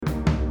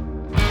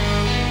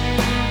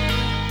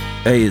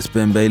Hey, it's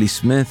Ben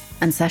Bailey-Smith.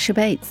 And Sasha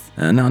Bates.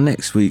 And now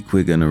next week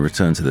we're going to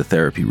return to the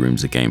therapy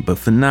rooms again. But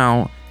for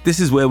now, this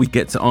is where we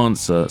get to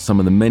answer some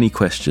of the many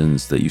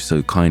questions that you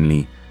so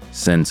kindly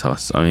sent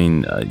us. I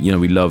mean,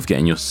 we love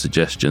getting your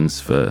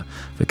suggestions for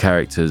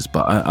characters,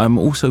 but I'm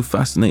also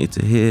fascinated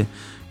to hear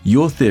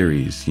your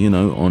theories,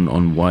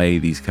 on why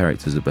these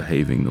characters are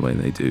behaving the way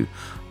they do.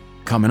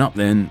 Coming up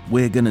then,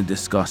 we're going to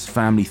discuss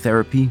family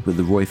therapy with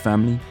the Roy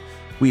family.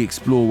 We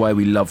explore why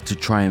we love to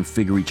try and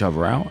figure each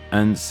other out.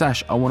 And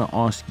Sash, I want to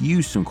ask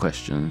you some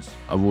questions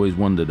I've always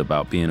wondered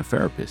about being a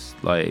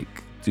therapist. Like,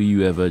 do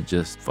you ever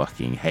just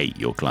fucking hate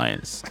your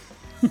clients?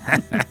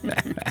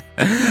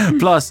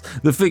 Plus,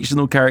 the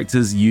fictional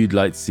characters you'd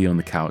like to see on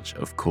the couch,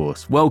 of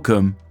course.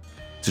 Welcome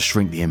to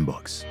Shrink the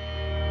Inbox.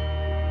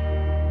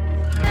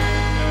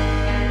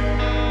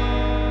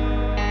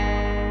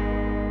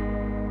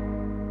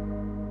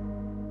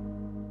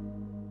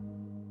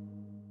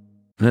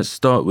 Let's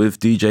start with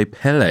DJ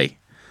Pele.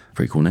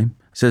 Very cool name.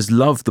 Says,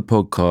 love the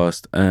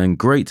podcast and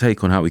great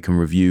take on how we can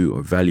review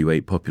or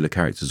evaluate popular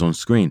characters on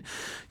screen.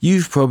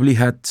 You've probably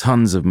had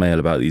tons of mail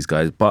about these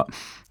guys, but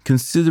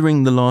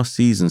considering the last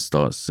season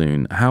starts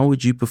soon, how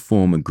would you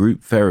perform a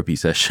group therapy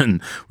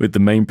session with the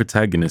main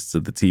protagonists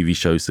of the TV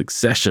show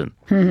Succession?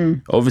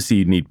 Obviously,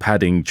 you'd need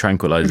padding,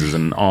 tranquilizers,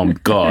 and an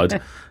armed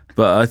guard,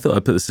 but I thought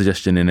I'd put the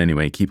suggestion in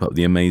anyway. Keep up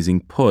the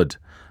amazing pod.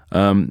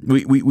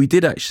 We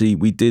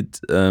did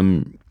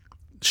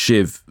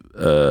Shiv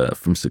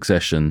from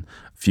Succession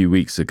a few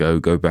weeks ago.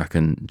 Go back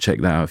and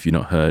check that out if you've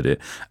not heard it.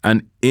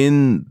 And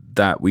in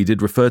that, we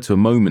did refer to a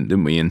moment,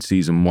 didn't we, in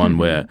season one,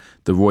 where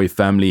the Roy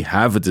family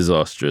have a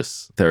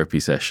disastrous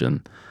therapy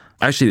session.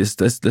 Actually,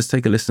 let's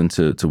take a listen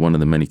to one of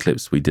the many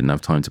clips we didn't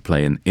have time to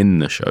play in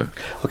the show.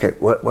 Okay,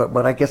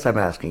 what I guess I'm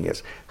asking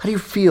is, how do you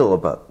feel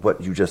about what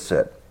you just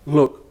said?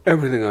 Look,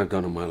 everything I've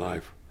done in my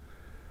life,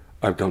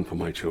 I've done for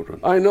my children.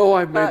 I know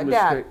I've made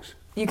mistakes.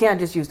 Dad, you can't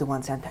just use the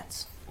one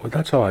sentence. Well,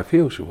 that's how I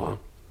feel, Siobhan.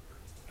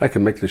 I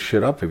can make this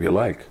shit up if you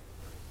like.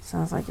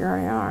 Sounds like you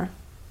already are.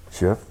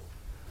 Shiv?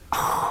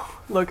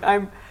 Look,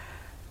 I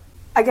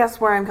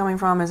guess where I'm coming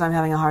from is I'm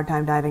having a hard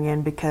time diving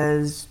in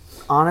because,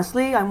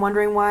 honestly, I'm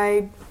wondering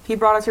why he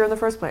brought us here in the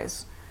first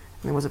place.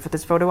 I mean, was it for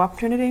this photo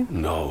opportunity?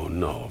 No,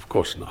 of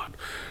course not.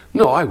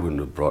 No, I wouldn't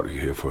have brought you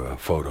here for a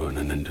photo and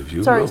an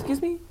interview. Sorry, no.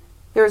 Excuse me?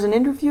 There's an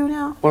interview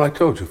now? Well, I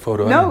told you,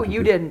 photo and No, interview.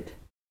 you didn't.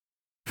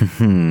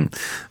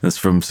 That's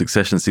from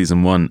Succession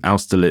Season 1,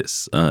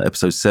 Austerlitz,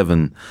 Episode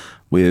 7,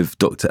 with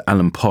Dr.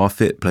 Alan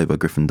Parfit, played by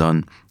Griffin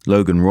Dunn,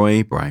 Logan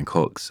Roy, Brian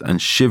Cox,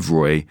 and Shiv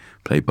Roy,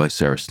 played by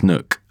Sarah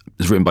Snook.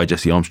 It's written by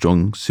Jesse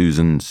Armstrong,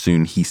 Susan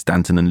Soon-Hee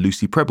Stanton, and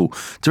Lucy Preble.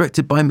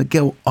 Directed by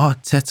Miguel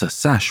Arteta.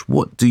 Sash,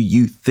 what do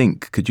you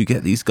think? Could you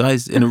get these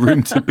guys in a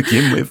room to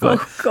begin with? Like,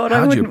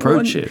 how do you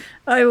approach it?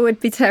 I would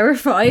be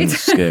terrified.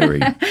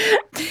 Scary.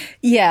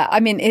 Yeah, I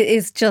mean, it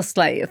is just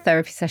like a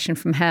therapy session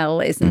from hell,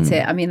 isn't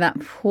it? I mean, that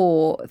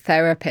poor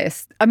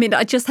therapist. I mean,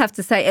 I just have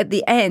to say, at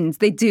the end,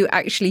 they do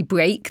actually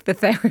break the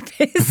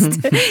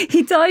therapist.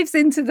 He dives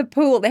into the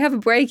pool. They have a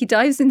break. He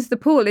dives into the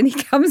pool and he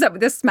comes up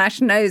with a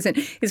smashed nose and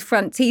his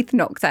front teeth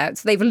knocked out.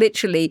 So they've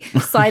literally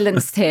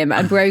silenced him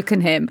and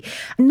broken him.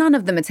 None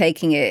of them are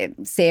taking it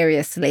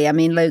seriously. I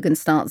mean, Logan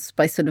starts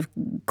by sort of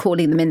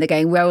calling them in. They're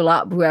going, roll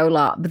up, roll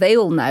up. But they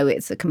all know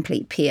it's a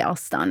complete PR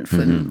stunt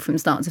from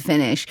start to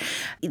finish.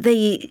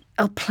 They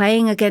are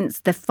playing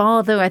against their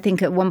father. I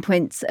think at one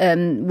point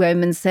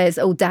Roman says,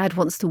 oh, Dad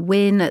wants to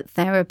win at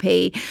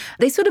therapy.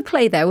 They sort of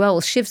play their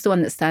roles. Shiv's the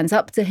one that stands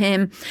up to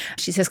him.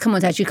 She says, come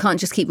on, Dad, you can't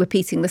just keep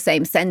repeating the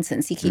same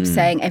sentence. He keeps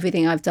saying,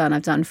 everything I've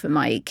done for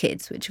my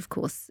kids, which of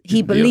course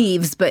he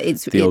believes, but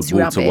it's old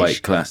Walter rubbish.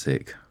 White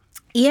classic.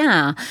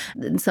 Yeah.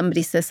 And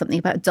somebody says something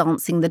about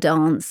dancing the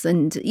dance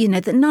and,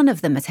 that none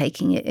of them are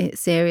taking it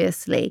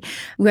seriously.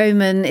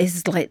 Roman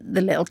is like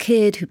the little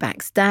kid who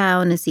backs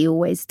down, as he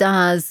always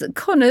does.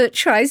 Connor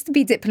tries to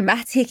be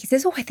diplomatic. He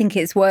says, oh, I think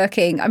it's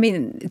working. I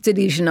mean,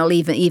 delusional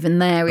even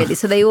there, really.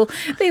 So they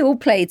all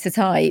play to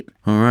type.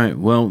 All right.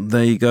 Well,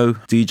 there you go,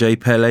 DJ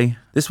Pele.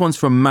 This one's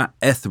from Matt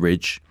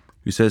Etheridge,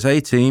 who says, hey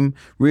team,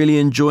 really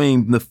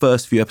enjoying the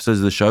first few episodes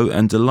of the show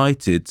and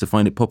delighted to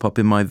find it pop up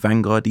in my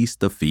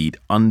Vanguardista feed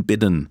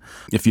unbidden.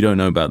 If you don't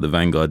know about the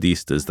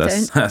Vanguardistas,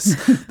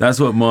 that's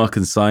what Mark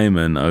and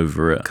Simon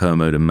over at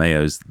Kermode and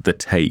Mayo's The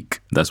Take,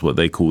 that's what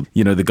they call,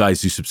 the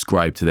guys who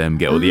subscribe to them,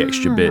 get all the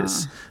extra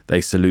bits.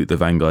 They salute the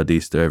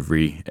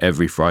Vanguardista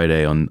every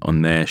Friday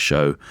on their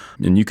show.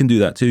 And you can do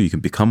that too. You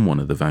can become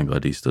one of the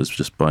Vanguardistas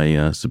just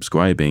by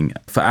subscribing.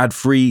 For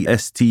ad-free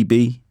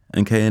STB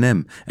and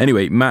K&M.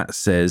 Anyway, Matt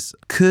says,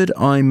 could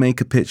I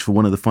make a pitch for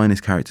one of the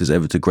finest characters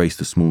ever to grace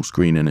the small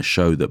screen in a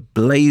show that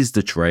blazed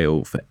a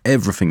trail for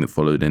everything that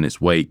followed in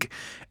its wake?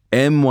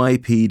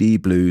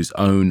 NYPD Blue's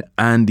own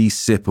Andy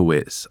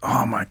Sipowicz.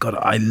 Oh my God,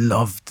 I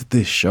loved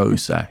this show,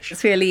 Sash.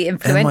 It's really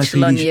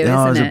influential on you, isn't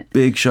it? It was a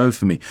big show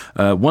for me.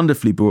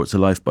 Wonderfully brought to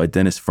life by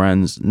Dennis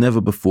Franz.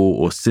 Never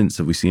before or since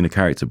have we seen a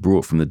character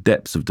brought from the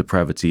depths of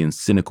depravity and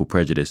cynical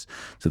prejudice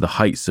to the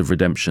heights of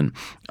redemption.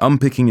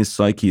 Unpicking his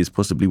psyche is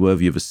possibly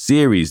worthy of a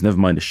series, never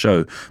mind a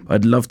show. But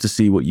I'd love to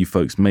see what you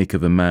folks make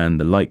of a man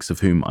the likes of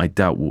whom I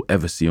doubt we'll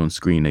ever see on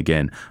screen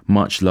again.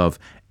 Much love,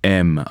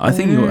 M. I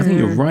think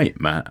you're right,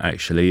 Matt,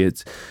 actually.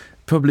 It's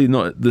probably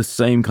not the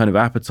same kind of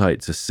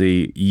appetite to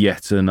see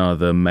yet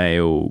another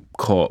male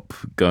cop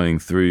going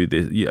through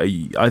this.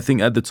 I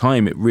think at the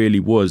time it really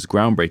was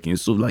groundbreaking.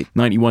 It's sort of like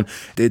 91.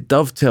 It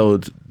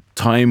dovetailed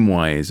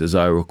time-wise, as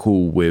I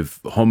recall,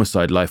 with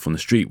Homicide: Life on the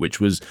Street, which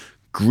was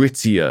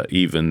grittier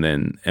even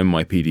than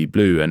NYPD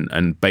Blue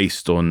and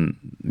based on,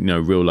 you know,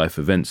 real-life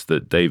events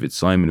that David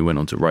Simon, who went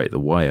on to write The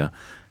Wire,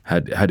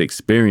 had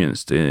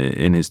experienced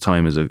in his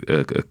time as a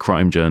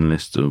crime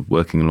journalist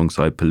working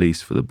alongside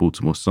police for the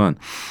Baltimore Sun.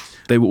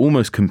 They were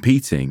almost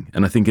competing,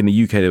 and I think in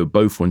the UK they were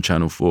both on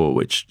Channel 4,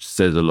 which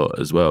says a lot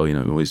as well, you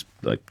know, always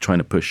like trying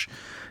to push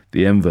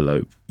the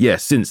envelope. Yeah,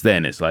 since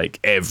then it's like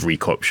every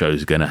cop show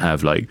is going to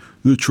have like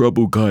the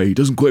trouble guy, he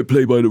doesn't quite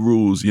play by the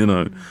rules, you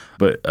know.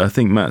 But I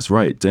think Matt's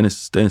right.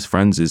 Dennis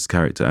Franz's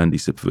character, Andy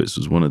Sipowicz,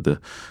 was one of the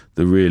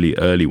really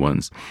early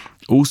ones.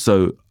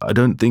 Also, I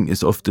don't think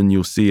it's often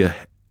you'll see a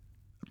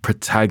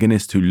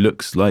protagonist who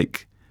looks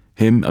like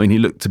him. I mean, he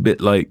looked a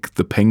bit like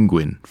the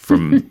Penguin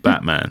from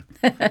Batman,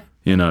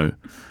 you know.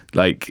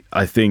 Like,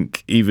 I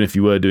think even if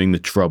you were doing the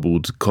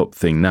troubled cop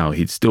thing now,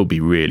 he'd still be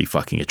really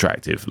fucking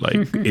attractive,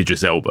 like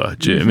Idris Elba.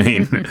 Do you know what I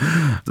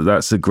mean?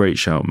 That's a great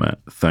shout, Matt.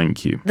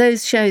 Thank you.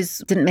 Those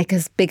shows didn't make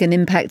as big an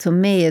impact on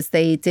me as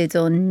they did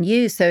on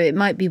you, so it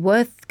might be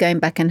worth going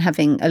back and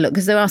having a look,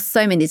 because there are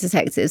so many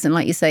detectives, and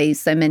like you say,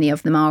 so many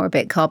of them are a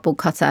bit cardboard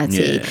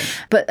cutout-y,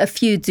 but a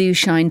few do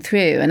shine through.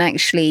 And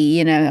actually,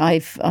 you know,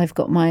 I've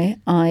got my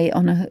eye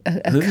on a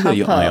couple. Who got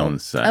your eye on,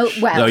 Sash? Oh,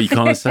 well. No, you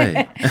can't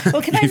say.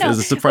 Well, can I not? As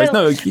a surprise.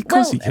 Well, no, of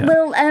course you can.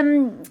 Well,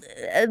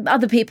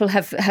 other people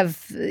have,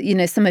 you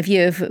know, some of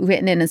you have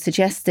written in and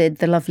suggested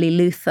the lovely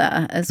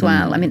Luther as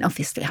well. I mean,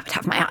 obviously, I would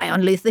have my eye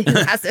on Luther, who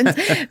hasn't?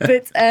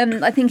 But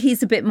I think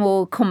he's a bit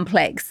more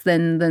complex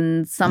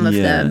than some of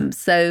them.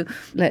 So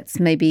let's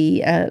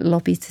maybe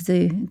lobby to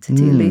do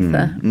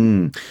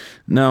Luther.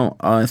 Now,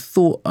 I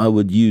thought I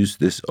would use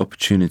this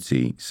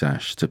opportunity,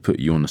 Sash, to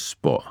put you on the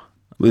spot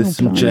with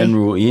some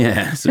general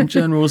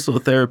sort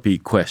of therapy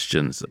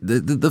questions.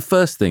 The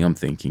first thing I'm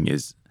thinking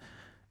is,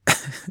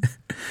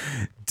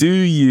 do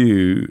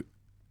you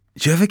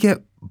ever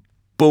get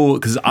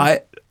bored? Because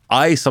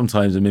I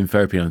sometimes am in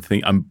therapy and I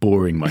think I'm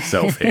boring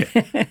myself here.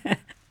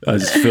 I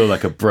just feel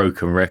like a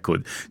broken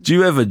record. Do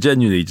you ever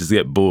genuinely just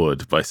get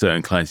bored by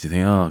certain clients? You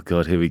think, oh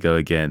God, here we go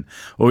again.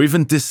 Or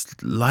even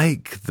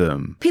dislike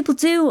them? People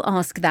do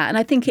ask that. And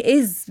I think it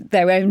is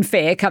their own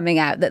fear coming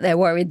out, that they're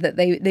worried that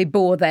they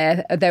bore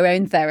their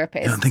own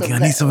therapist. Yeah, I'm thinking, I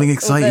need something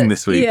exciting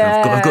this week.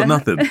 Yeah. I've got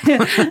nothing.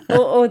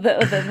 or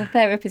the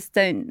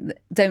therapists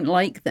don't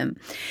like them.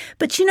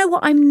 But you know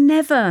what? I'm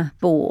never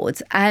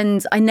bored,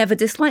 and I never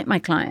dislike my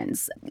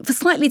clients for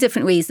slightly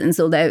different reasons,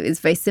 although it's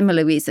a very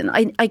similar reason.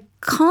 I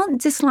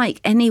can't dislike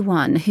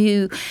anyone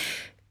who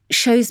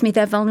shows me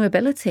their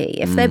vulnerability.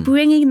 If they're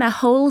bringing their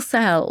whole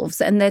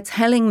selves and they're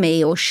telling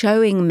me or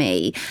showing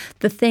me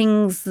the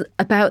things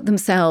about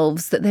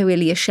themselves that they're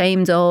really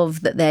ashamed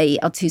of, that they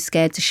are too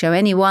scared to show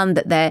anyone,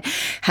 that they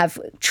have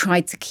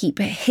tried to keep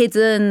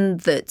hidden,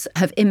 that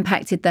have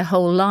impacted their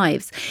whole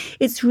lives,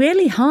 it's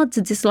really hard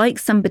to dislike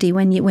somebody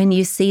when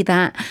you see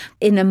that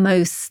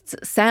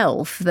innermost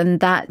self and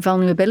that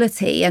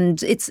vulnerability.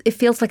 And it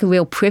feels like a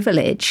real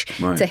privilege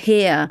to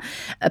hear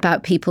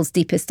about people's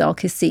deepest,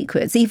 darkest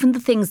secrets, even the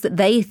things that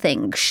they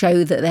think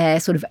show that they're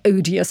sort of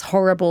odious,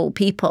 horrible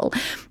people.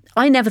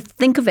 I never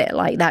think of it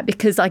like that,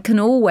 because I can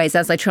always,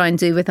 as I try and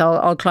do with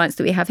our clients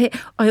that we have here,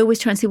 I always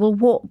try and say, well,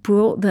 what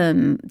brought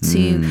them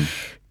to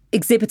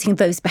exhibiting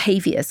those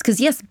behaviours?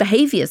 Because yes,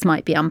 behaviours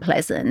might be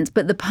unpleasant,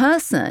 but the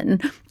person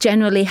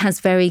generally has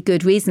very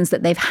good reasons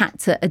that they've had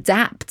to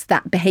adapt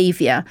that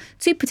behaviour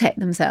to protect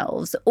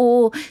themselves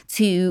or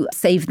to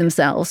save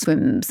themselves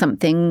from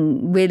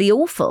something really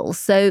awful.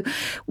 So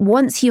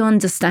once you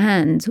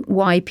understand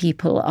why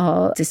people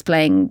are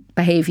displaying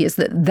behaviours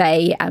that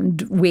they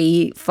and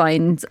we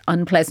find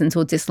unpleasant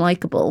or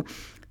dislikable,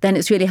 then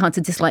it's really hard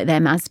to dislike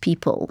them as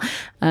people.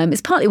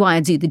 It's partly why I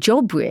do the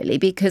job, really,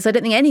 because I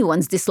don't think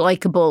anyone's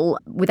dislikable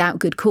without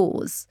good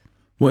cause.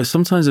 Well,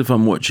 sometimes if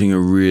I'm watching a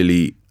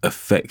really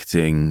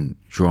affecting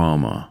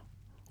drama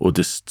or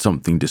just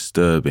something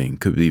disturbing,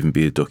 could even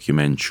be a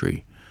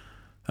documentary,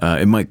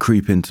 it might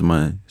creep into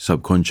my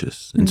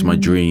subconscious, into my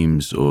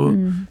dreams, or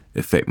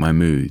affect my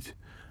mood.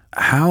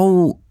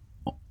 How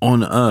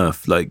on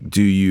earth,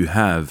 do you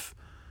have...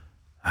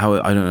 I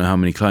don't know how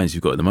many clients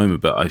you've got at the moment,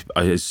 but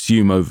I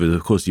assume over the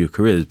course of your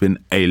career there's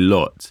been a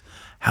lot.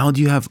 How do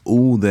you have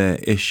all their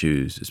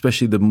issues,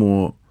 especially the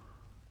more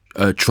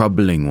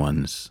troubling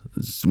ones?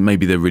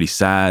 Maybe they're really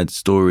sad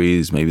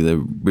stories, maybe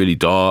they're really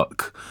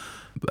dark.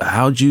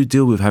 How do you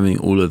deal with having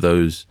all of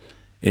those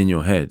in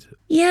your head?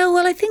 Yeah,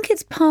 well, I think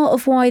it's part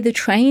of why the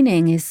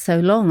training is so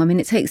long. I mean,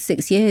 it takes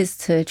 6 years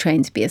to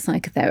train to be a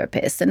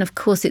psychotherapist. And of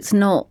course, it's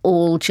not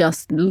all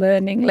just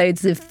learning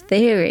loads of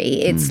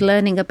theory. It's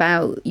learning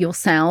about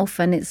yourself,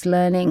 and it's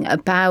learning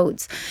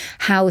about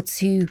how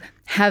to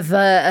have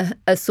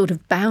a sort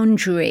of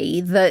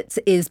boundary that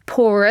is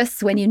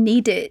porous when you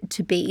need it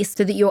to be,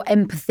 so that your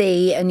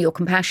empathy and your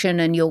compassion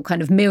and your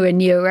kind of mirror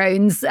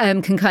neurons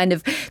can kind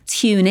of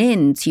tune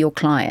in to your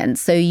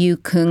clients, so you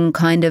can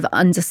kind of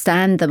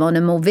understand them on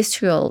a more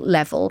visceral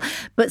level,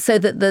 but so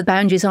that the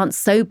boundaries aren't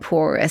so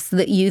porous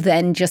that you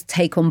then just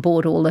take on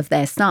board all of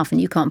their stuff and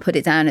you can't put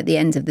it down at the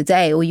end of the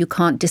day, or you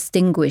can't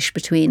distinguish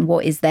between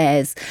what is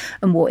theirs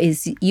and what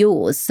is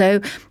yours. So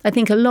I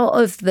think a lot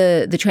of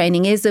the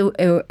training is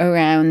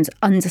around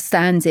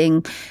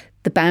understanding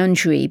the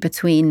boundary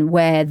between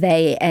where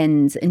they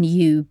end and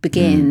you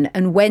begin,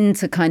 and when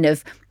to kind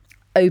of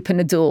open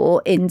a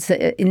door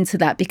into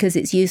that because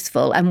it's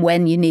useful, and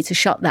when you need to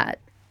shut that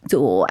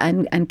door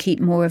and keep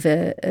more of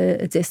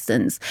a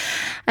distance.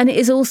 And it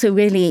is also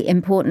really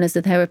important as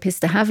a therapist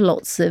to have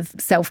lots of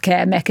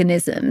self-care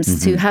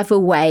mechanisms, to have a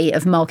way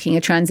of marking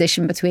a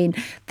transition between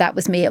that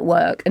was me at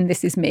work and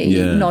this is me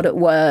not at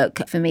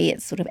work. For me,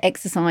 it's sort of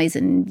exercise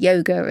and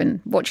yoga and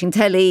watching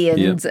telly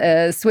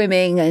and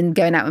swimming and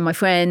going out with my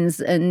friends.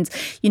 And,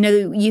 you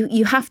know,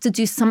 you have to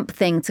do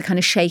something to kind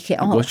of shake it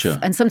off. Gotcha.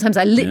 And sometimes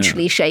I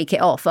literally shake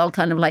it off. I'll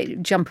kind of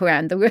like jump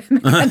around the room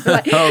and kind of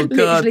like Oh,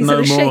 God, literally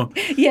no sort more.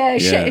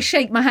 of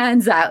shake my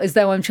hands out as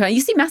though I'm trying.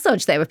 You see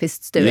massage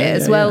therapists do it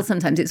as well.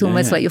 Sometimes it's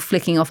almost like you're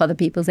flicking off other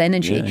people's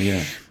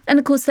energy. And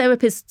of course,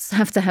 therapists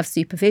have to have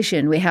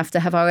supervision. We have to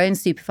have our own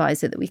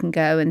supervisor that we can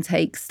go and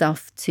take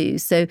stuff to.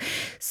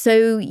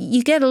 So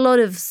you get a lot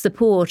of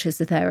support as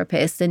a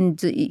therapist,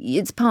 and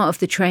it's part of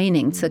the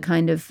training to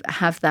kind of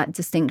have that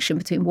distinction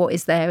between what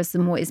is theirs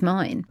and what is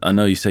mine. I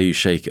know you say you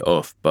shake it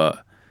off,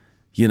 but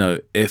you know,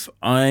 if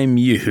I'm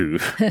you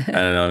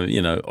and I'm,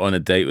 you know, on a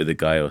date with a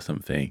guy or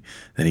something,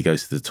 then he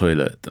goes to the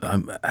toilet,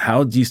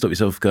 how do you stop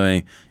yourself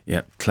going,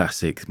 yeah,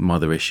 classic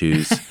mother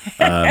issues, you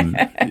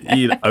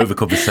know,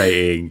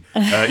 overcompensating?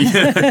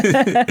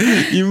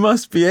 You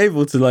must be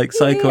able to like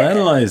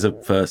psychoanalyze a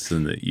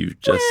person that you've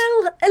just...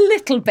 Well, a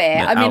little bit.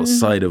 I mean,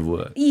 outside of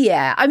work.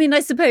 Yeah. I mean,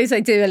 I suppose I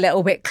do a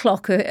little bit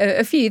clock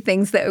a few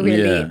things that are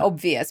really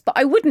obvious, but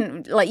I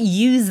wouldn't like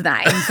use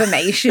that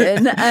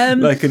information.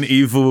 Like an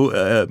evil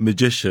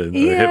magician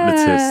or a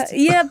hypnotist.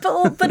 Yeah,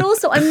 but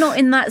also I'm not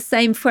in that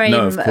same frame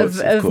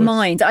of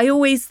mind. I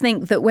always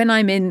think that when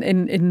I'm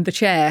in the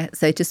chair,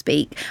 so to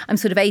speak, I'm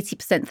sort of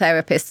 80%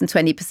 therapist and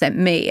 20%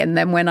 me. And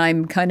then when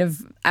I'm kind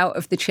of out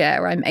of the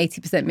chair, I'm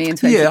 80% me and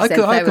 20% therapist.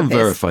 Yeah, I can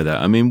verify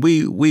that. I mean,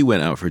 we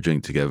went out for a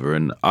drink together,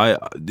 and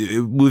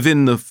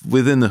within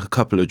the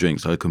couple of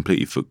drinks, I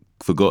completely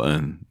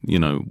forgotten, you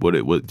know, what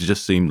it was. It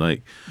just seemed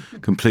like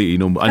completely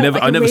normal. I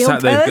never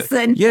sat there.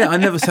 I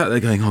never sat there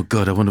going, oh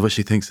God, I wonder what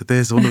she thinks of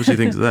this. I wonder what she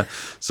thinks of that.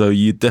 So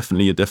you're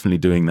definitely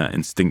doing that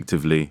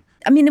instinctively.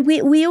 I mean,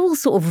 we all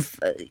sort of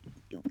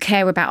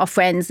care about our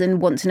friends and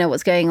want to know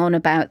what's going on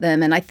about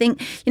them. And I think,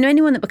 you know,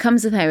 anyone that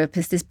becomes a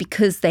therapist is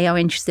because they are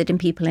interested in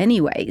people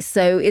anyway.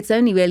 So it's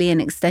only really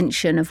an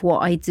extension of what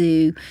I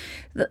do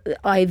that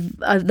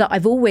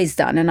I've always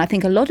done. And I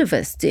think a lot of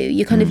us do.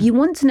 You kind of, you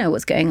want to know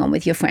what's going on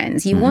with your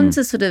friends. You want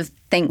to sort of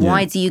think,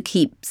 why do you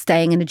keep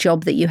staying in a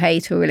job that you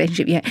hate or a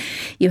relationship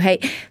you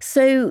hate?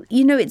 So,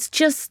 you know, it's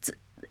just...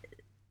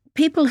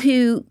 people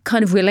who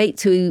kind of relate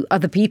to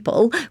other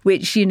people,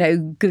 which, you know,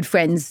 good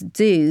friends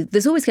do,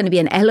 there's always going to be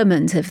an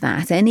element of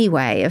that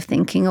anyway, of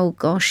thinking, oh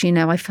gosh, you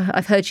know,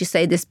 I've heard you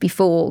say this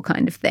before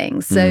kind of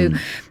thing. So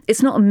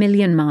it's not a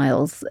million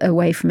miles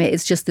away from it.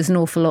 It's just there's an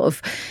awful lot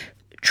of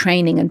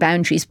training and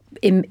boundaries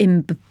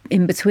in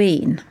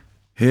between.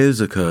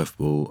 Here's a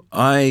curveball.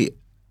 I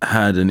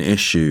had an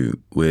issue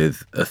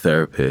with a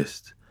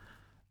therapist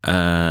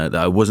that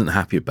I wasn't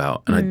happy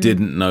about, and I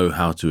didn't know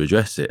how to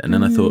address it. And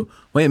then I thought,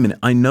 wait a minute,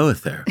 I know a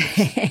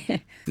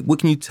therapist. What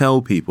can you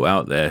tell people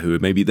out there who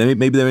maybe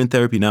they're in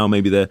therapy now,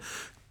 maybe they're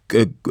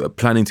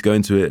planning to go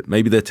into it,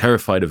 maybe they're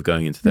terrified of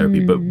going into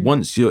therapy, but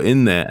once you're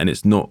in there and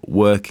it's not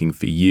working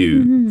for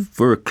you,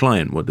 for a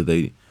client, what do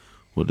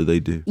they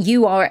do?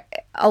 You are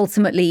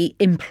ultimately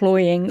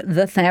employing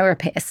the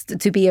therapist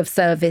to be of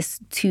service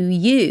to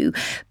you.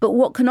 But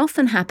what can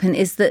often happen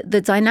is that the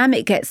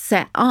dynamic gets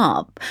set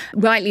up,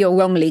 rightly or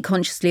wrongly,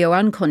 consciously or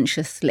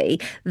unconsciously,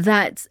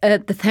 that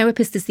the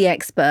therapist is the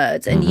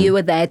expert and you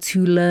are there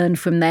to learn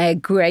from their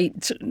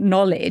great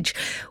knowledge,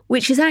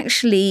 which is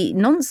actually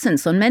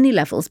nonsense on many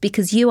levels,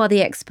 because you are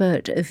the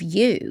expert of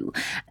you.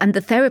 And the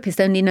therapist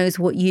only knows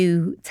what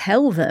you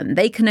tell them.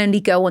 They can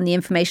only go on the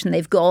information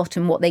they've got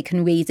and what they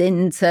can read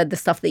into the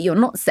stuff that you're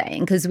not saying.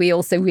 saying, because we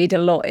also read a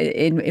lot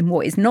in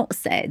what is not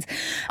said.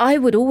 I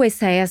would always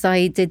say, as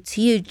I did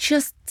to you,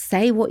 just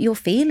say what you're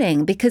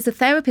feeling, because a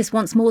therapist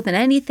wants more than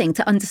anything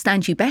to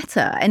understand you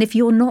better. And if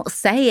you're not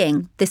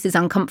saying this is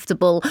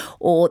uncomfortable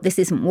or this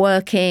isn't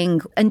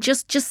working, and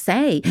just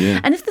say. Yeah.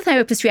 And if the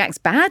therapist reacts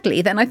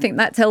badly, then I think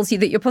that tells you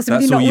that you're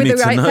possibly not with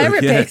the right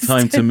therapist. Yeah,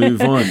 time to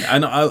move on.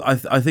 And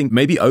I think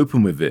maybe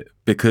open with it,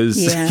 because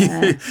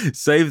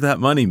save that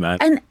money, man.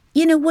 And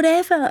you know,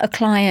 whatever a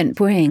client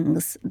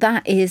brings,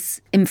 that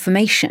is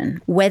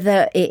information,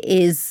 whether it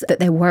is that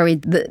they're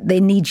worried that they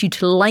need you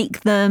to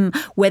like them,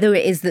 whether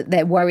it is that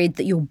they're worried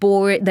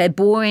that they're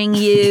boring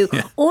you,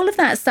 all of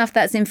that stuff,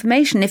 that's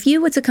information. If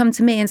you were to come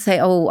to me and say,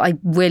 oh, I'm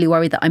really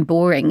worried that I'm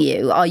boring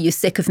you. Are you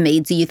sick of me?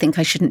 Do you think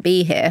I shouldn't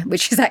be here?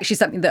 Which is actually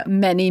something that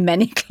many,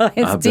 many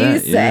clients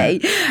say.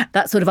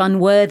 That sort of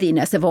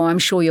unworthiness of, oh, I'm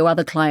sure your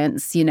other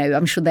clients, you know,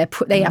 I'm sure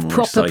they have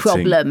proper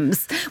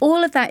problems.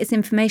 All of that is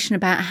information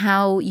about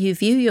how you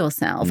view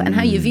yourself, and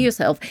how you view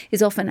yourself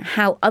is often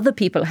how other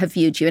people have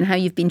viewed you and how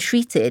you've been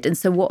treated. And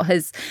so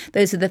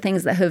those are the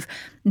things that have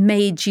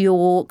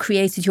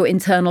created your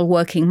internal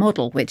working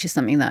model, which is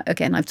something that,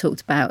 again, I've talked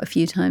about a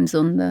few times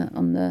on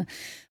the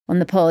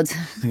pod.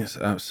 I think it's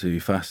absolutely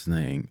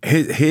fascinating.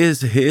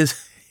 Here's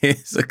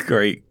a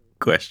great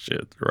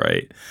question,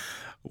 right?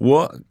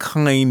 What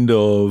kind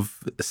of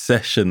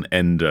session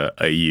ender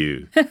are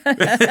you?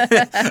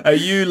 Are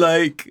you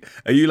like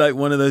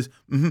one of those,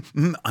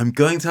 I'm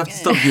going to have to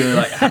stop you,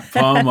 like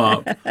palm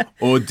up?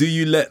 Or do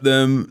you let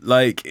them,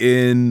 like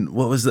in,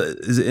 what was that?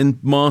 Is it in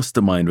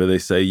Mastermind where they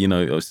say, you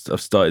know,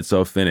 I've started, so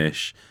I'll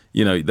finish?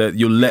 You know, that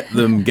you'll let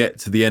them get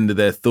to the end of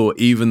their thought,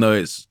 even though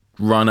it's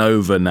run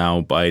over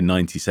now by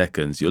 90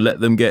 seconds. You'll let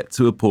them get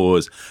to a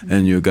pause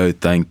and you'll go,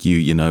 thank you,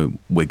 you know,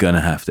 we're going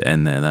to have to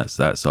end there. That's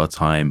our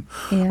time.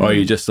 Yeah. Or are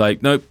you just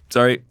like, nope,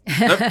 sorry. Or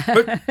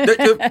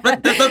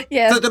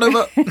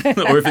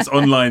if it's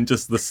online,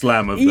 just the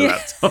slam of the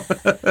laptop.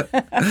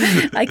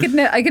 I could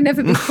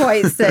never be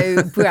quite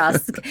so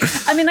brusque.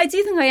 I mean, I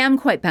do think I am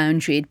quite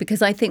boundaried,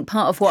 because I think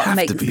part of what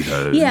I think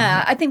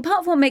part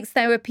of what makes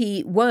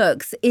therapy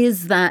works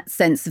is that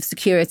sense of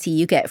security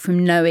you get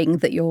from knowing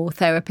that your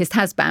therapist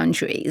has boundaries,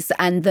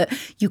 and that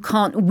you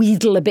can't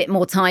wheedle a bit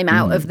more time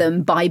out of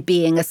them by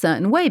being a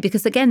certain way,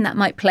 because again, that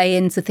might play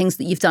into things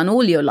that you've done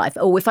all your life.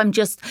 Oh, if I'm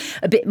just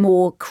a bit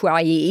more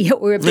cryy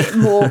or a bit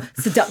more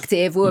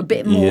seductive or a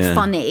bit more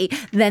funny,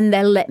 then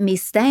they'll let me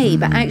stay.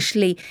 But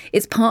actually,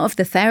 it's part of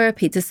the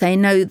therapy to say,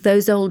 no,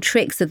 those old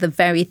tricks are the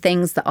very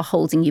things that are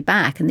holding you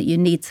back, and that you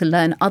need to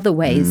learn other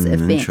ways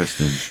of being.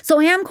 Interesting.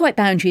 So I am quite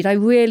boundaried. I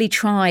really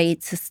try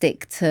to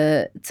stick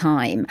to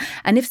time.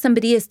 And if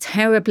somebody is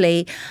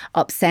terribly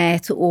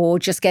upset or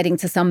just getting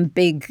to some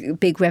big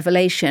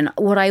revelation,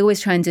 what I always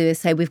try and do is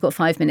say, we've got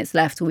 5 minutes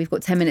left, or we've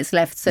got 10 minutes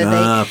left. So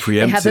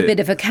they have a bit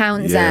of a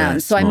countdown.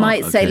 So I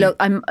might say,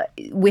 look,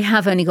 we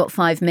have only got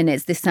 5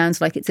 minutes. This sounds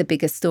like it's a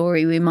bigger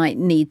story. We might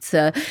need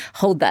to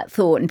hold that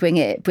thought and bring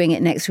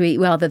it next week,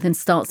 rather than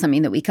start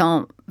something that we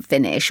can't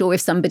finish. Or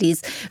if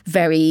somebody's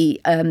very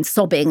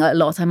sobbing a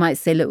lot, I might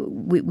say, look,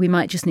 we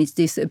might just need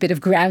to do a bit of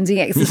grounding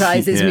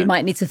exercises. We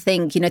might need to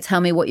think, you know,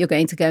 tell me what you're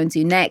going to go and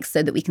do next,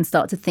 so that we can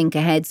start to think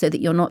ahead, so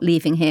that you're not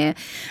leaving here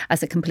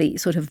as a complete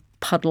sort of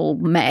puddle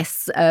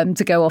mess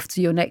to go off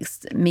to your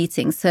next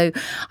meeting. So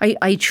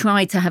I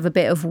try to have a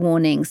bit of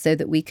warning so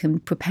that we can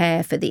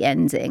prepare for the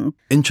ending.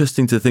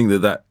 Interesting to think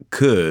that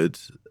could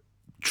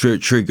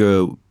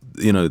trigger,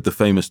 you know, the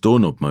famous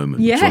doorknob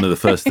moment. It's one of the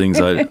first things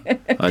I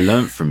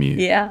learned from you.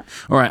 Yeah.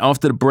 All right,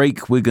 after the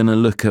break, we're going to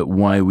look at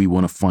why we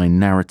want to find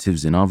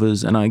narratives in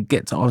others, and I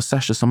get to ask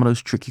Sasha some of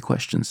those tricky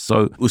questions.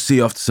 So we'll see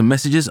you after some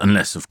messages,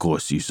 unless, of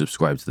course, you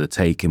subscribe to The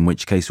Take, in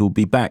which case we'll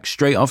be back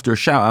straight after a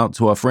shout out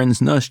to our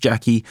friends Nurse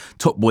Jackie,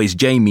 Top Boys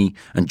Jamie,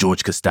 and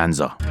George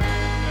Costanza.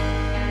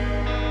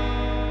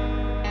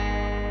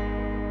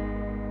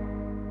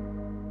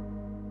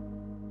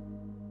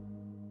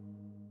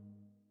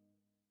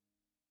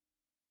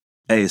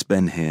 Hey, it's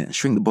Ben here.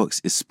 Shrink the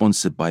Box is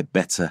sponsored by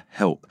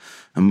BetterHelp.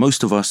 And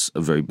most of us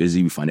are very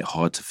busy. We find it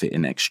hard to fit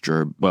in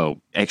extra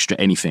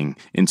anything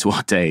into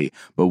our day.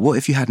 But what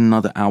if you had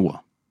another hour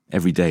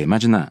every day?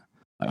 Imagine that.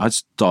 I'd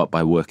start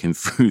by working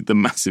through the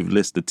massive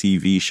list of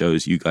TV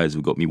shows you guys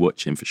have got me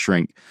watching for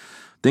Shrink.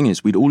 Thing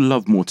is, we'd all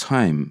love more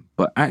time.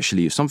 But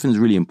actually, if something's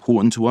really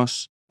important to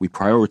us, we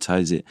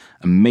prioritize it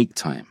and make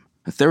time.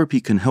 And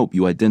therapy can help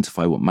you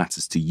identify what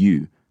matters to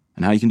you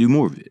and how you can do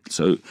more of it.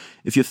 So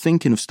if you're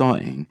thinking of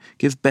starting,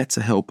 give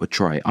BetterHelp a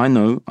try. I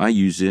know, I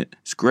use it.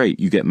 It's great.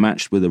 You get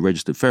matched with a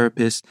registered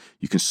therapist.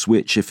 You can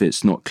switch if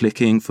it's not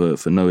clicking for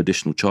no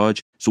additional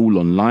charge. It's all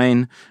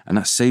online, and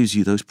that saves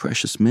you those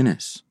precious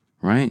minutes,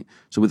 right?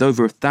 So with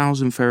over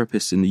 1,000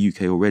 therapists in the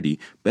UK already,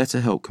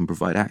 BetterHelp can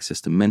provide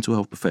access to mental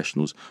health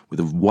professionals with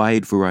a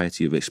wide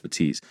variety of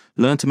expertise.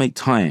 Learn to make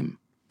time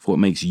for what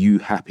makes you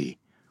happy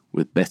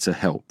with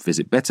BetterHelp.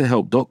 Visit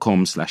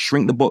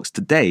betterhelp.com/shrinkthebox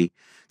today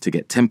to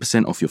get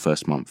 10% off your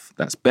first month.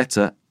 That's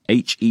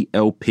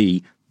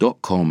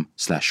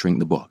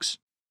betterhelp.com/shrinkthebox.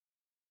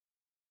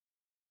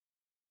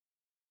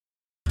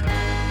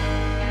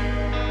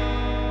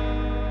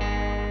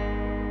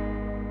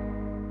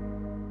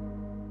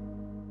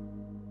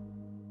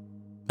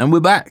 And we're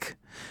back.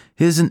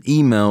 Here's an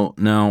email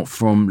now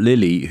from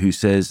Lily who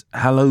says,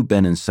 "Hello,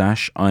 Ben and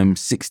Sash. I'm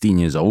 16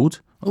 years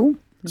old." Oh,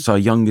 It's our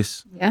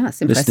youngest yeah,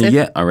 that's listener impressive.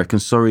 yet, I reckon.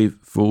 Sorry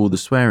for all the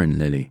swearing,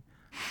 Lily.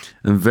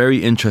 I'm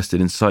very interested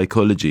in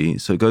psychology,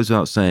 so it goes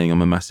without saying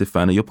I'm a massive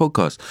fan of your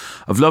podcast.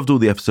 I've loved all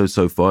the episodes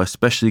so far,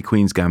 especially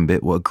Queen's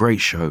Gambit. What a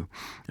great show.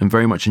 And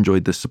very much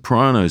enjoyed the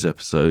Sopranos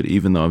episode,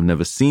 even though I've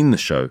never seen the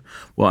show.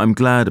 Well, I'm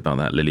glad about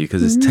that, Lily,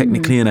 because it's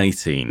technically an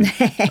 18.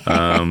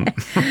 And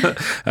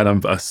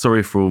I'm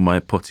sorry for all my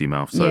potty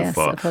mouth so Yes,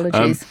 far.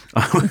 apologies.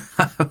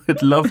 I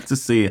would love to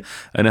see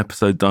an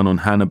episode done on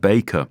Hannah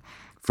Baker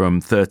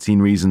from 13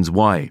 Reasons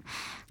Why.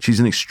 She's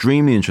an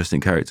extremely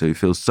interesting character who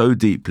feels so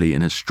deeply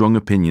and has strong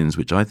opinions,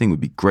 which I think would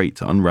be great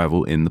to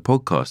unravel in the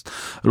podcast.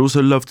 I'd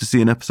also love to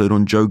see an episode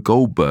on Joe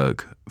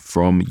Goldberg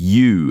from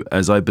You,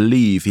 as I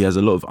believe he has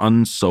a lot of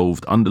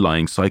unsolved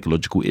underlying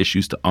psychological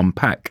issues to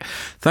unpack.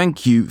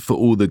 Thank you for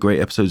all the great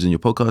episodes in your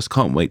podcast.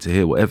 Can't wait to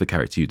hear whatever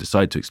character you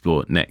decide to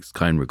explore next.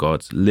 Kind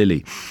regards,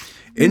 Lily.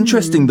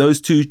 Interesting, those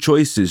two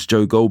choices,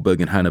 Joe Goldberg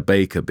and Hannah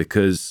Baker,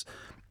 because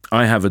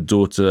I have a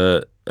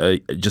daughter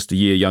just a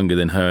year younger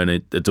than her and a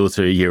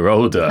daughter a year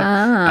older.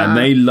 And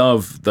they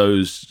love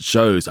those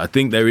shows. I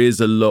think there is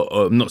a lot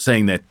of, I'm not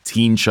saying they're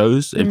teen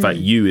shows. In fact,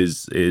 You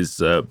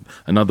is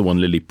another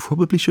one Lily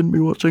probably shouldn't be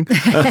watching.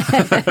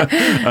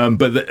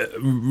 But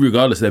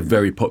regardless, they're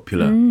very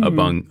popular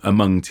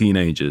among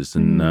teenagers.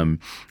 And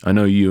I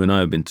know you and I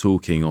have been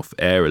talking off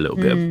air a little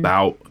bit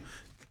about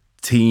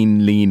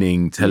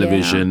teen-leaning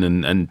television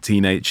and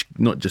teenage,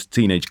 not just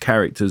teenage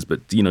characters, but,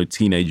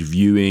 teenage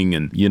viewing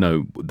and,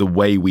 the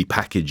way we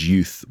package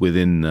youth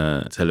within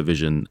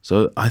television.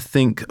 So I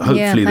think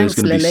hopefully there's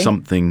going to be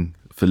something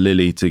for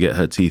Lily to get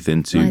her teeth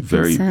into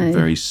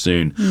very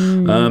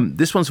soon.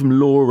 This one's from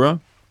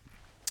Laura,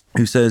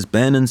 who says,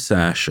 "Ben and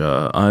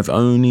Sasha, I've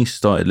only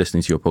started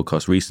listening to your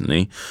podcast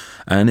recently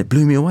and it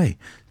blew me away.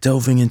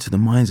 Delving into the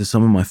minds of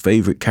some of my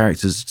favourite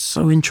characters, it's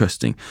so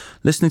interesting.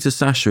 Listening to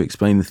Sasha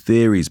explain the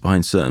theories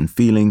behind certain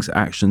feelings,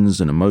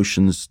 actions and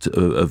emotions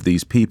of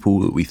these people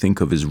that we think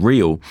of as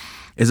real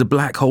is a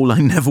black hole I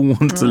never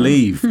want to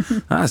leave."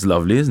 That's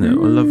lovely, isn't it? A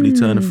lovely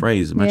turn of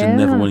phrase. Imagine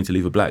never wanting to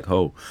leave a black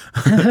hole.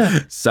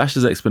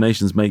 Sasha's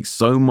explanations make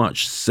so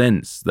much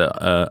sense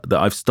that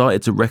I've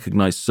started to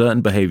recognise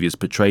certain behaviours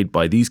portrayed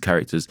by these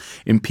characters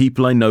in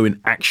people I know in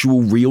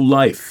actual real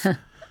life.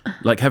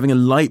 Like having a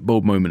light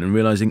bulb moment and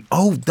realising,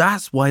 oh,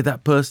 that's why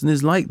that person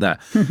is like that.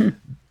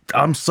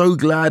 I'm so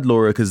glad,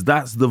 Laura, because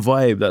that's the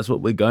vibe. That's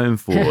what we're going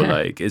for.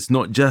 Like, it's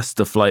not just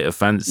a flight of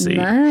fancy.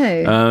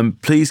 No.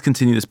 Please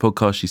continue this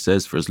podcast, she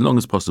says, for as long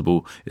as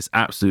possible. It's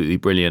absolutely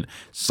brilliant.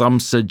 Some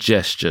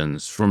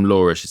suggestions from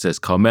Laura. She says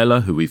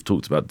Carmela, who we've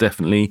talked about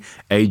definitely,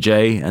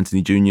 AJ,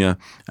 Anthony Jr.,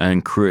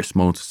 and Chris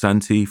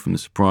Moltisanti from The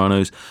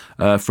Sopranos.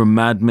 From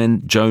Mad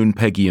Men, Joan,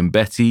 Peggy, and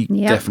Betty.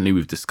 Yep. Definitely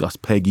we've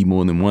discussed Peggy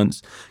more than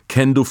once.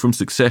 Kendall from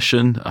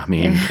Succession. I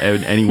mean,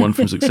 anyone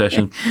from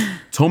Succession.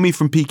 Tommy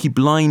from Peaky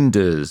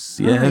Blinders.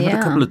 Yeah, I've had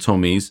a couple of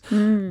Tommies.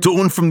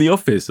 Dawn from The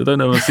Office. I don't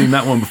know if I've seen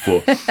that one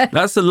before.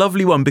 That's a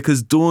lovely one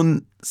because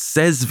Dawn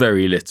says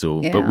very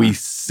little, but we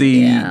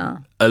see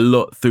a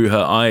lot through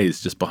her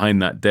eyes just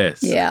behind that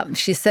desk. Yeah,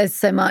 she says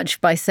so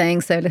much by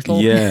saying so little.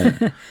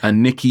 Yeah.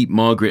 And Nikki,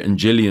 Margaret and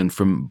Gillian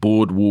from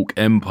Boardwalk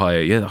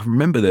Empire. Yeah, I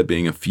remember there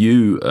being a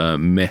few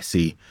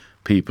messy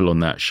people on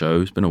that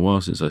show. It's been a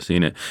while since I've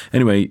seen it.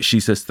 Anyway, she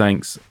says,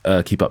 thanks.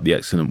 Keep up the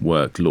excellent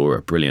work,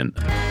 Laura. Brilliant.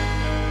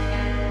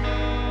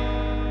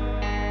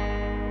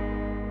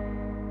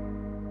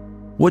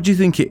 What do you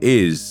think it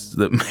is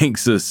that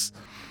makes us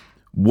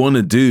want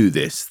to do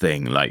this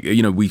thing? Like,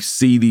 we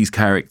see these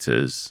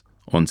characters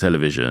on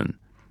television.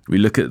 We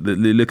look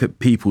at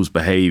people's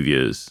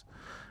behaviors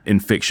in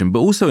fiction,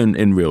 but also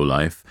in real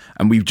life.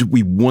 And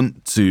we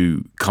want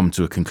to come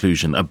to a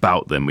conclusion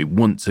about them. We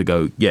want to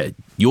go, yeah,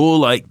 you're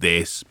like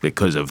this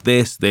because of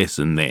this, this,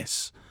 and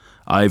this.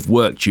 I've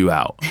worked you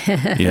out,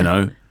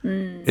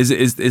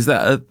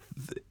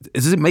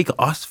 Does it make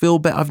us feel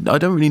better? I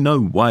don't really know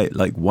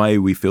why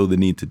we feel the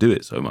need to do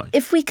it so much.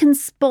 If we can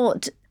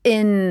spot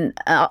in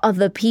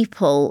other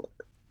people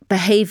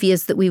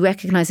behaviours that we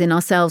recognise in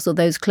ourselves or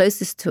those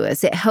closest to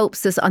us, it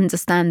helps us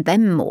understand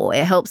them more.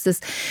 It helps us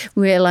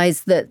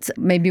realise that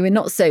maybe we're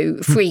not so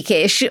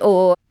freakish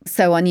or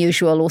so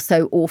unusual or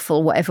so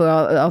awful, whatever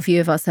our view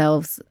of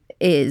ourselves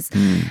is.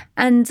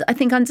 And I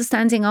think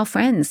understanding our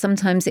friends,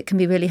 sometimes it can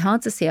be really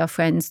hard to see our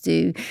friends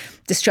do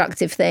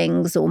destructive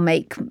things or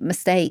make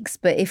mistakes.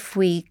 But if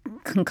we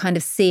can kind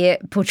of see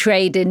it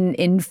portrayed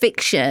in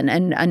fiction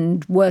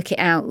and work it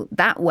out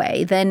that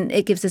way, then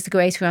it gives us a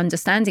greater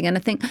understanding. And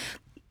I think,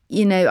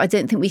 I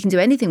don't think we can do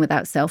anything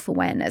without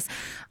self-awareness.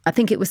 I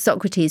think it was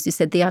Socrates who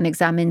said the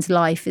unexamined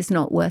life is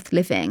not worth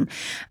living.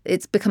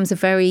 It becomes a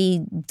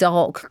very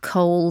dark,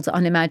 cold,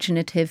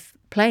 unimaginative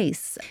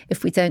place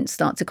if we don't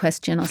start to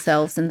question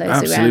ourselves and those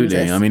around us.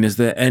 Absolutely. I mean, is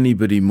there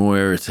anybody more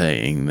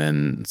irritating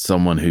than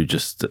someone who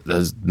just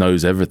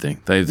knows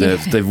everything?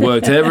 They've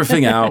worked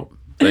everything out.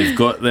 They've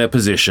got their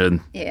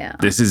position. Yeah.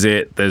 This is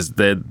it.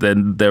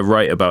 They're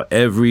right about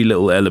every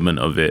little element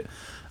of it.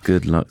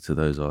 Good luck to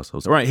those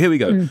assholes. All right, here we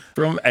go.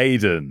 From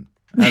Aidan.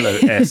 Hello,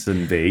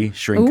 S&B,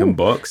 Shrink and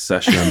Box,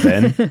 Sasha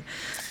and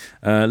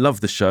Ben.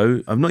 Love the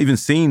show. I've not even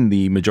seen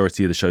the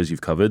majority of the shows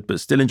you've covered, but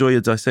still enjoy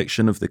your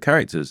dissection of the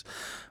characters.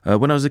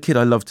 When I was a kid,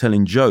 I loved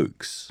telling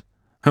jokes.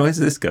 How is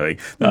this going?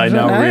 That I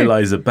now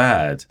realise are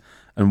bad.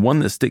 And one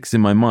that sticks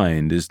in my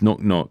mind is Knock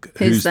Knock.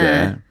 Who's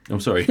there? I'm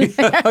sorry.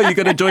 Oh, you're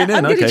going to join in?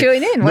 I'm going to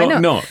join in. Why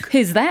not? Knock.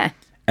 Who's there?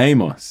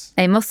 Amos.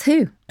 Amos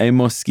who?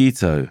 Amos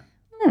Mosquito.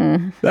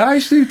 That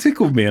actually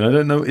tickled me, and I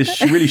don't know, it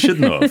really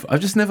shouldn't have. I've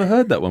just never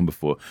heard that one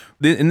before.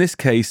 In this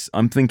case,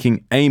 I'm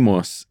thinking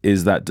Amos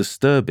is that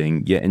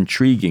disturbing yet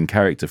intriguing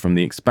character from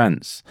The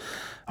Expanse.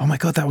 Oh my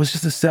God, that was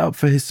just a setup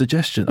for his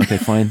suggestion. Okay,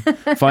 fine.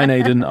 Fine,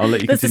 Aidan, I'll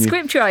let you There's continue. a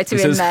script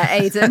writer in there,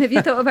 Aidan. Have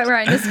you thought about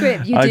writing a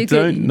script? I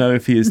don't know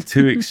if he is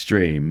too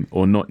extreme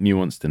or not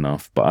nuanced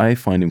enough, but I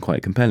find him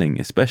quite compelling,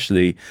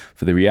 especially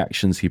for the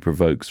reactions he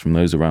provokes from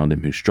those around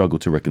him who struggle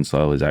to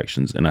reconcile his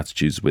actions and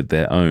attitudes with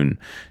their own.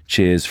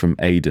 Cheers from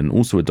Aidan,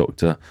 also a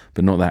doctor,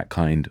 but not that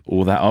kind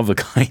or that other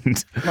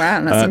kind.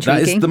 Wow, that's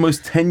intriguing. That is the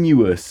most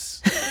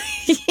tenuous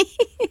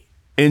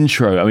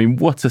intro. I mean,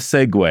 what a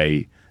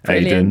segue.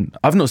 Brilliant. Aidan.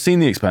 I've not seen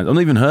The Expanse. I've not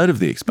even heard of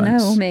The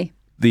Expanse. No, or me.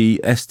 The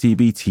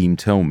STB team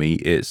tell me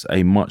it's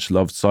a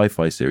much-loved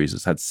sci-fi series.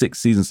 It's had 6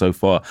 seasons so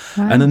far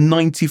and a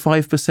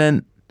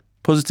 95%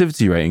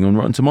 positivity rating on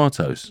Rotten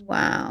Tomatoes.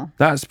 Wow.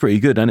 That's pretty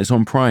good. And it's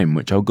on Prime,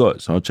 which I've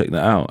got, so I'll check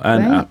that out.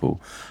 And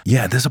Apple.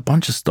 Yeah, there's a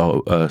bunch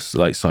of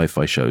like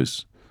sci-fi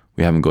shows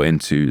we haven't got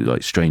into,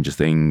 like Stranger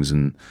Things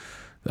and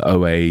the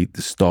OA,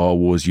 the Star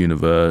Wars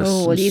universe.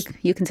 Oh, well,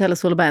 you can tell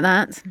us all about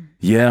that.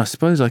 Yeah, I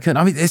suppose I can.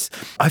 I mean,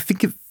 I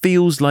think it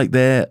feels like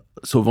they're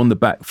sort of on the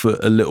back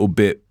foot a little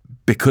bit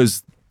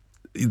because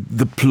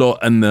the plot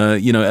and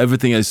the,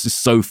 everything is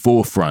just so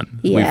forefront.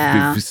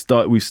 Yeah.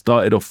 We've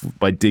started off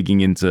by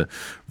digging into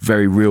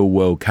very real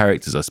world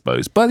characters, I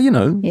suppose. But,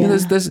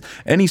 there's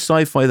any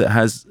sci-fi that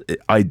has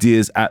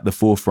ideas at the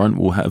forefront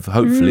will have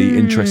hopefully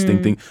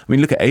interesting things. I mean,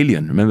 look at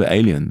Alien. Remember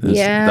Alien?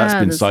 That's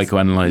been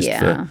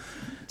psychoanalyzed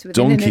for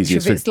donkeys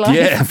years,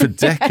 for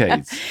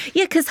decades.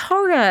 Yeah, because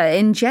horror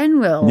in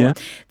general,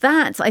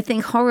 that I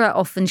think horror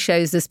often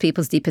shows us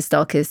people's deepest,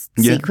 darkest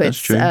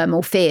secrets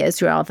or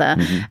fears, rather.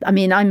 I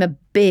mean, I'm a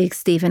big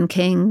Stephen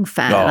King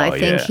fan. I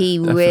think he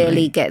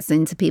really gets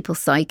into people's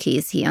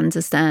psyches. He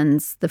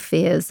understands the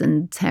fears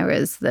and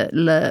terrors that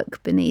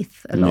lurk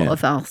beneath a lot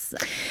of us.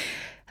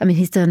 I mean,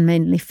 he's done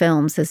mainly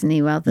films, hasn't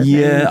he, rather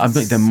than I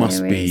think there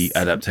must be series.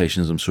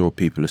 adaptations. I'm sure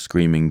people are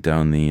screaming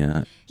down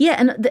the... Yeah,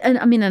 and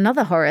I mean,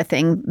 another horror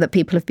thing that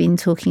people have been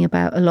talking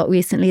about a lot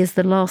recently is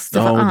The Last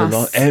of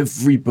Us.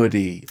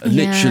 Everybody.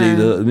 Literally,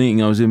 the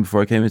meeting I was in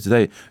before I came here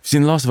today.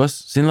 Seen The Last of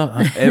Us?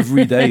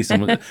 Every day.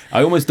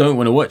 I almost don't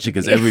want to watch it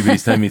because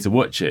everybody's telling me to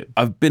watch it.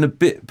 I've been a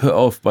bit put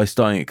off by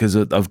starting it because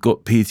I've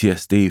got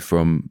PTSD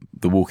from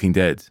The Walking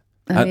Dead.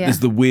 It's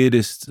the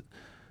weirdest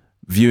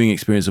viewing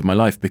experience of my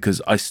life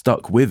because I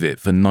stuck with it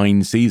for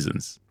 9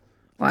 seasons.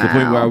 Wow. To the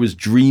point where I was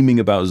dreaming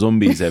about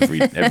zombies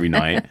every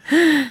night.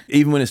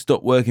 Even when it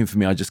stopped working for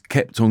me, I just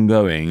kept on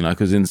going.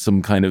 Like I was in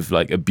some kind of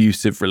like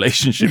abusive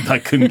relationship that I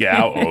couldn't get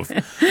out of.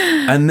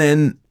 And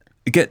then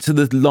get to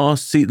the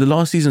last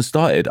season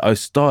started. I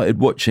started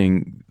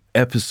watching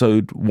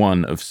episode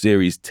 1 of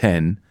series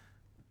 10.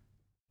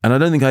 And I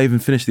don't think I even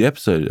finished the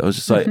episode. I was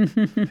just like,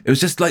 it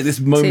was just like this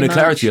moment of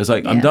clarity. I was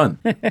like, I'm done.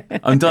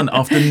 I'm done.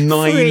 After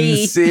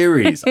 9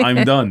 series,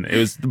 I'm done. It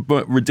was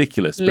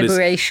ridiculous.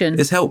 Liberation.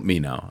 But it's helped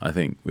me now, I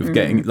think, with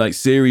getting like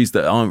series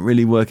that aren't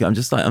really working. I'm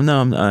just like,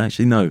 no.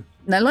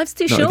 No, life's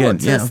too Not short again.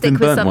 to I've stick been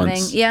with burnt something.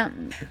 once. Yeah.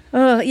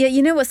 Oh, yeah.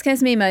 You know what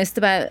scares me most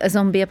about a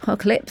zombie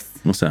apocalypse?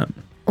 What's that?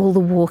 All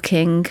the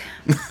walking.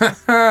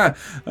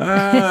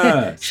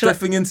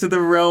 Stepping into the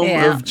realm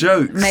of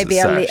jokes. Maybe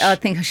I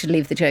think I should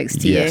leave the jokes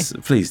to you. Yes,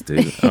 please do.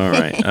 All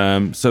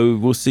right. So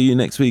we'll see you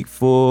next week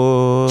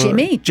for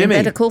Jimmy.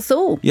 Better Call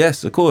Saul.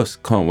 Yes, of course.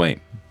 Can't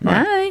wait.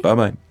 Bye.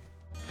 Bye-bye.